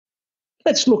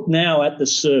Let's look now at the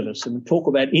service and talk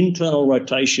about internal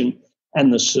rotation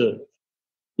and the serve.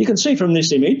 You can see from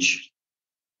this image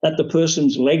that the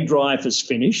person's leg drive is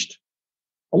finished.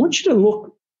 I want you to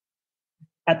look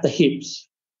at the hips.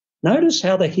 Notice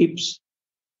how the hips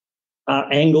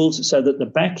are angled so that the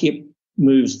back hip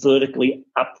moves vertically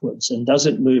upwards and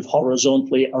doesn't move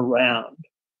horizontally around.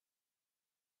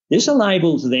 This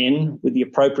enables then, with the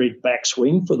appropriate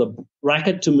backswing, for the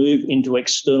racket to move into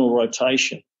external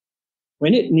rotation.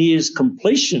 When it nears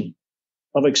completion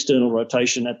of external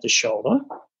rotation at the shoulder,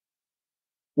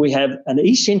 we have an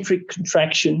eccentric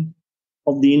contraction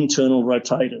of the internal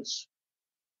rotators,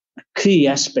 a key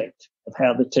aspect of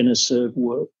how the tennis serve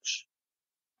works.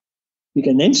 You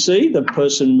can then see the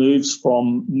person moves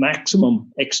from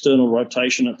maximum external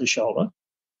rotation at the shoulder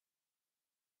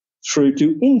through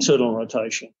to internal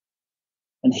rotation.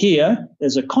 And here,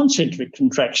 there's a concentric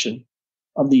contraction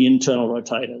of the internal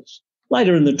rotators.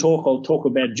 Later in the talk, I'll talk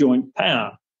about joint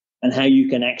power and how you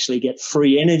can actually get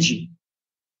free energy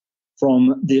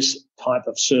from this type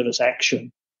of service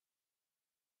action.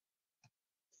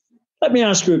 Let me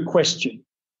ask you a question.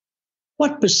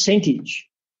 What percentage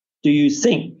do you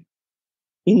think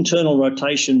internal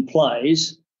rotation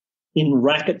plays in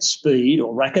racket speed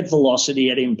or racket velocity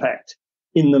at impact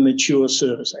in the mature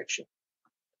service action?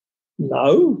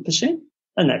 Low percent,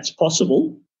 and that's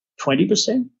possible,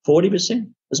 20%, 40%,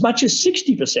 as much as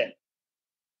 60%.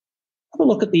 Have a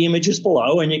look at the images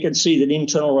below and you can see that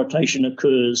internal rotation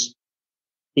occurs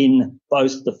in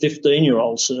both the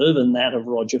 15-year-old serve and that of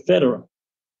Roger Federer.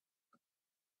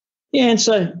 The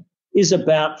answer is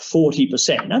about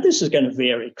 40%. Now, this is going to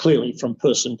vary clearly from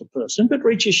person to person, but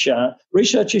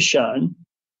research has shown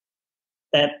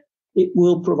that it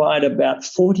will provide about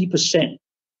 40%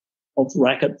 of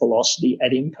racket velocity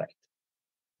at impact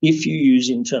if you use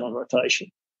internal rotation.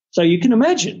 So you can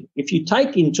imagine, if you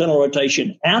take internal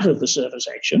rotation out of the service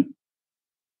action,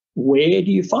 where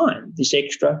do you find this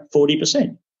extra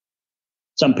 40%?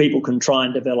 Some people can try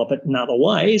and develop it in other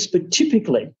ways, but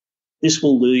typically this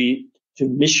will lead to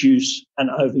misuse and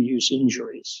overuse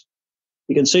injuries.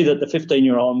 You can see that the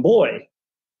 15-year-old boy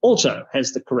also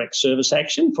has the correct service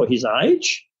action for his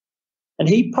age, and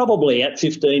he probably at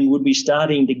 15 would be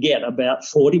starting to get about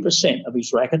 40% of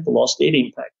his racket velocity at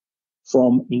impact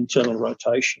from internal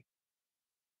rotation.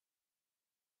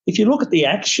 If you look at the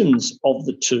actions of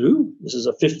the two, this is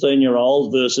a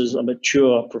 15-year-old versus a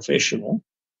mature professional,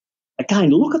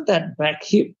 again, look at that back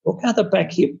hip. Look how the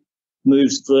back hip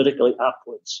moves vertically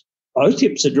upwards. Both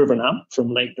hips are driven up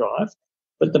from leg drive,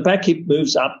 but the back hip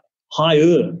moves up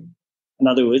higher. In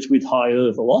other words, with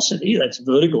higher velocity, that's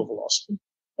vertical velocity,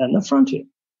 than the front hip.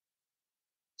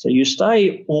 So you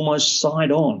stay almost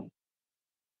side on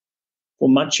for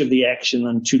much of the action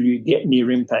until you get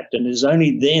near impact, and it's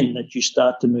only then that you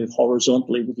start to move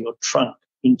horizontally with your trunk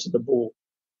into the ball.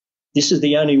 This is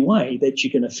the only way that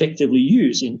you can effectively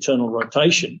use internal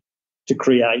rotation to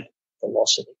create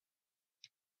velocity.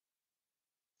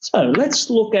 So let's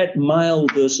look at male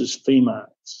versus females.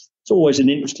 It's always an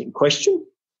interesting question.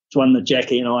 It's one that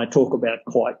Jackie and I talk about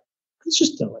quite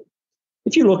consistently.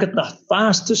 If you look at the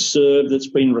fastest serve that's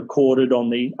been recorded on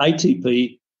the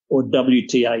ATP or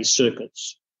WTA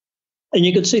circuits, and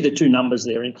you can see the two numbers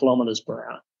there in kilometres per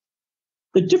hour,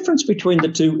 the difference between the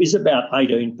two is about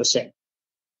 18%.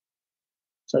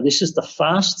 So this is the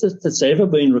fastest that's ever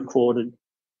been recorded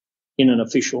in an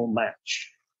official match.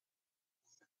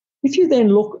 If you then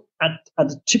look at a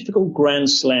typical Grand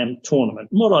Slam tournament,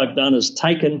 what I've done is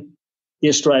taken the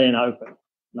Australian Open,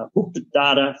 and I've looked at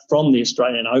data from the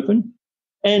Australian Open,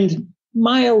 and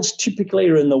males typically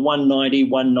are in the 190,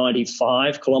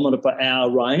 195 kilometre per hour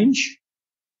range.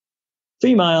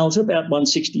 Females are about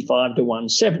 165 to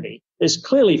 170. There's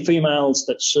clearly females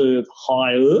that serve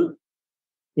higher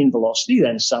in velocity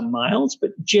than some males, but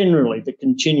generally the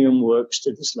continuum works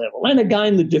to this level. And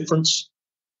again, the difference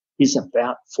is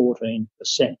about 14%.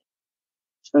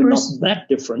 So not that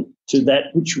different to that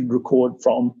which would record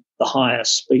from the higher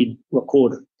speed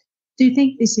recorded. Do you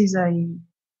think this is a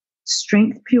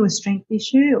pure strength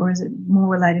issue, or is it more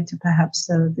related to perhaps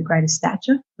the greater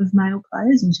stature of male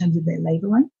players in terms of their leg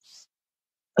length?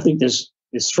 I think there's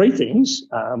three things.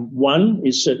 One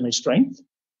is certainly strength.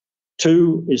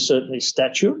 Two is certainly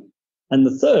stature. And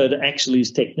the third actually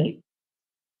is technique.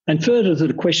 And further to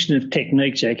the question of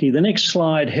technique, Jackie, the next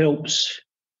slide helps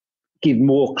give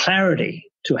more clarity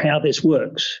to how this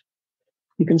works.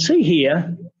 You can see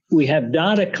here we have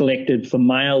data collected for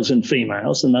males and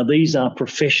females, and now these are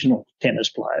professional tennis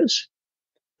players.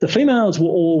 The females were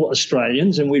all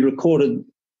Australians, and we recorded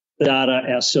the data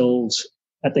ourselves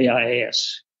at the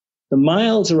AIS. The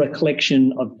males are a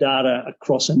collection of data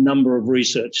across a number of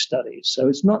research studies. So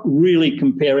it's not really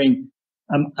comparing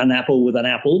an apple with an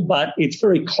apple, but it's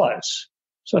very close.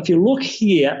 So if you look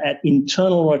here at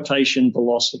internal rotation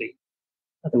velocity,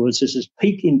 in other words, this is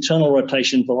peak internal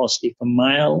rotation velocity for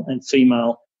male and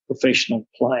female professional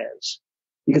players.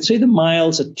 You can see the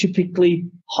males are typically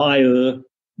higher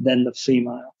than the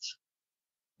females.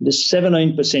 This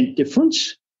 17%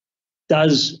 difference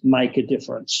does make a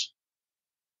difference.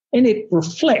 And it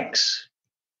reflects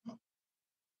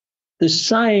the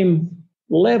same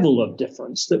level of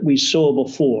difference that we saw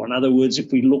before. In other words,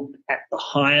 if we looked at the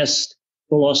highest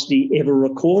velocity ever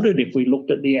recorded, if we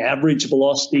looked at the average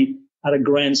velocity at a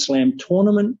Grand Slam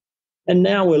tournament, and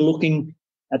now we're looking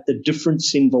at the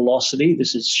difference in velocity,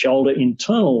 this is shoulder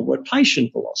internal rotation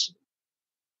velocity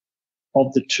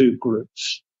of the two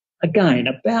groups. Again,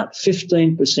 about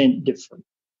 15% different.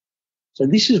 So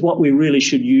this is what we really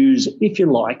should use, if you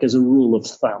like, as a rule of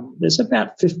thumb. There's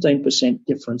about 15%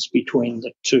 difference between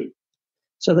the two.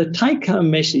 So the take-home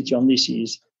message on this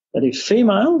is that if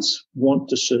females want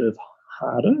to serve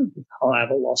harder, with higher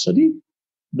velocity,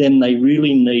 then they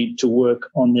really need to work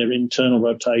on their internal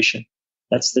rotation.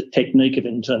 That's the technique of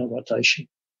internal rotation.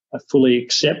 I fully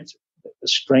accept that the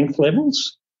strength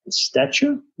levels, the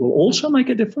stature will also make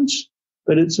a difference,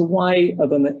 but it's a way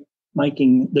of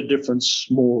making the difference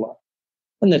smaller.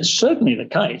 And that's certainly the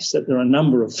case, that there are a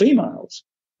number of females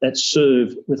that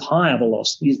serve with higher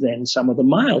velocities than some of the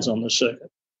males on the circuit.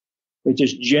 We're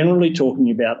just generally talking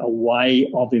about a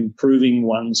way of improving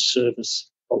one's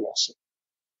service velocity.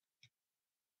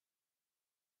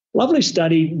 Lovely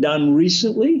study done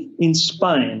recently in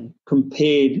Spain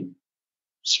compared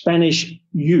Spanish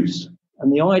youth.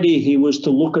 And the idea here was to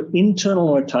look at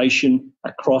internal rotation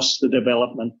across the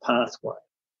development pathway.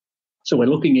 So we're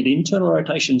looking at internal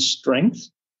rotation strength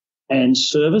and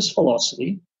service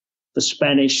velocity for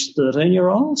Spanish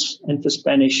 13-year-olds and for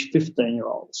Spanish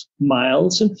 15-year-olds,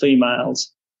 males and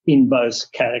females in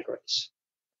both categories.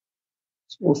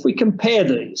 So if we compare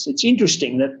these, it's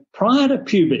interesting that prior to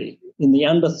puberty in the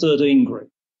under 13 group,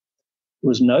 there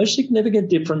was no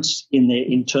significant difference in their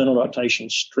internal rotation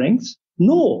strength,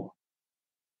 nor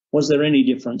was there any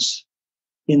difference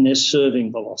in their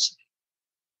serving velocity.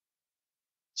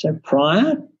 So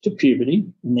prior to puberty,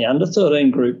 in the under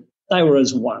 13 group, they were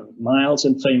as one. Males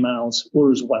and females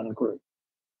were as one group.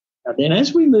 Now then,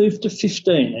 as we moved to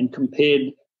 15 and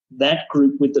compared that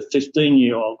group with the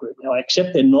 15-year-old group, now I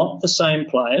accept they're not the same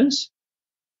players.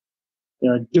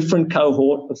 They're a different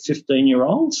cohort of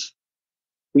 15-year-olds.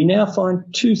 We now find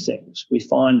two things. We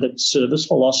find that service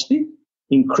velocity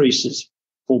increases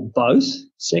for both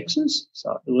sexes. So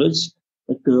in other words,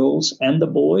 the girls and the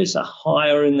boys are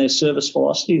higher in their service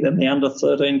velocity than the under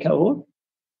 13 cohort.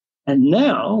 And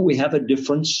now we have a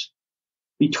difference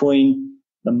between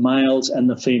the males and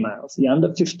the females. The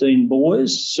under 15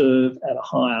 boys serve at a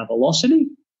higher velocity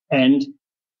and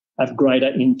have greater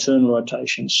internal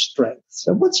rotation strength.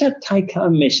 So what's our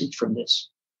take-home message from this?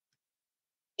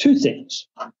 Two things.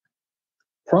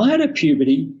 Prior to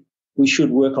puberty, we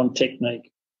should work on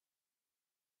technique.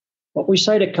 What we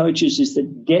say to coaches is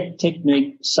that get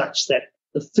technique such that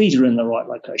the feet are in the right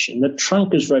location, the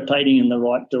trunk is rotating in the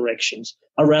right directions,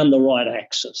 around the right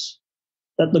axis,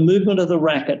 that the movement of the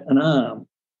racket and arm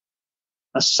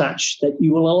are such that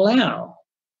you will allow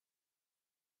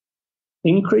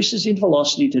increases in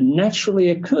velocity to naturally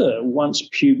occur once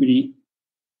puberty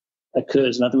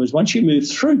occurs. In other words, once you move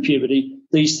through puberty,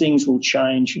 these things will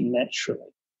change naturally.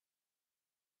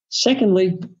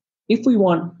 Secondly, if we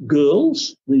want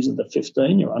girls, these are the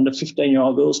 15 or under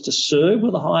 15-year-old girls, to serve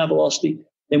with a higher velocity,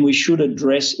 then we should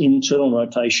address internal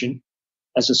rotation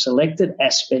as a selected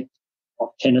aspect of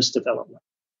tennis development.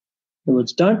 In other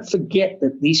words, don't forget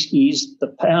that this is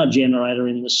the power generator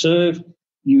in the serve.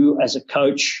 You as a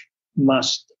coach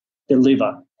must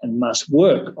deliver and must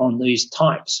work on these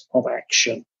types of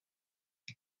action.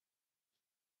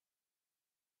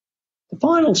 The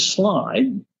final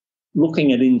slide,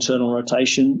 looking at internal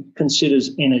rotation,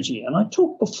 considers energy. And I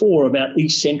talked before about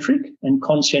eccentric and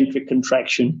concentric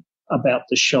contraction about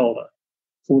the shoulder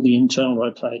for the internal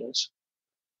rotators.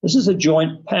 This is a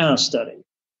joint power study.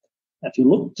 Now, if you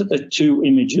look to the two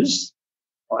images,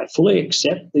 I fully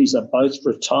accept these are both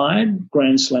retired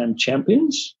Grand Slam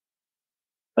champions.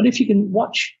 But if you can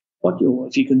watch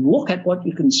if you can look at what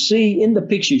you can see in the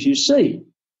pictures, you see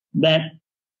that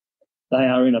they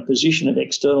are in a position of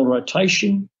external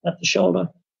rotation at the shoulder,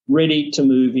 ready to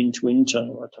move into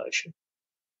internal rotation.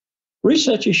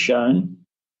 Research has shown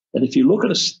that if you look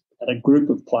at a group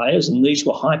of players, and these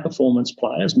were high-performance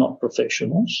players, not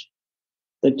professionals,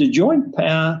 that the joint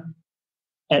power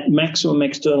at maximum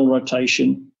external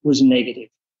rotation was negative.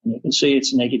 And you can see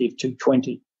it's negative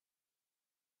 220.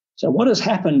 So what has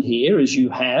happened here is you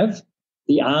have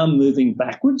the arm moving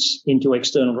backwards into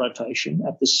external rotation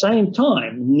at the same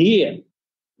time, near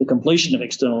the completion of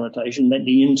external rotation, that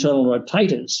the internal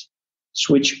rotators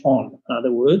switch on. In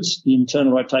other words, the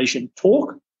internal rotation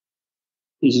torque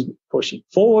is pushing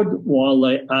forward while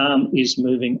the arm is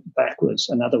moving backwards.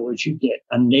 In other words, you get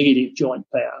a negative joint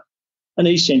power, an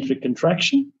eccentric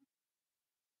contraction,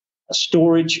 a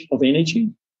storage of energy.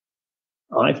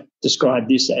 I've described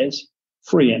this as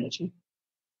free energy.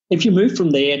 If you move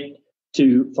from there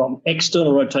from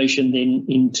external rotation then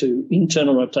into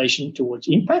internal rotation towards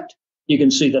impact, you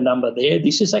can see the number there.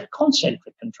 This is a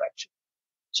concentric contraction.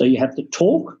 So you have the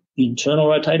torque, the internal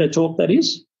rotator torque that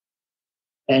is,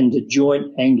 and the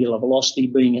joint angular velocity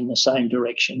being in the same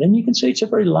direction. And you can see it's a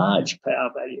very large power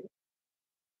value.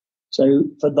 So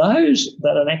for those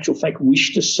that in actual fact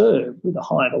wish to serve with a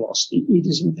high velocity, it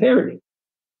is imperative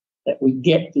that we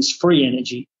get this free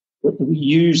energy, that we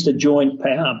use the joint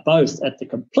power both at the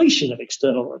completion of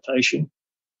external rotation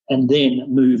and then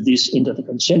move this into the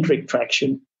concentric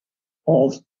traction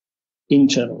of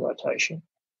internal rotation.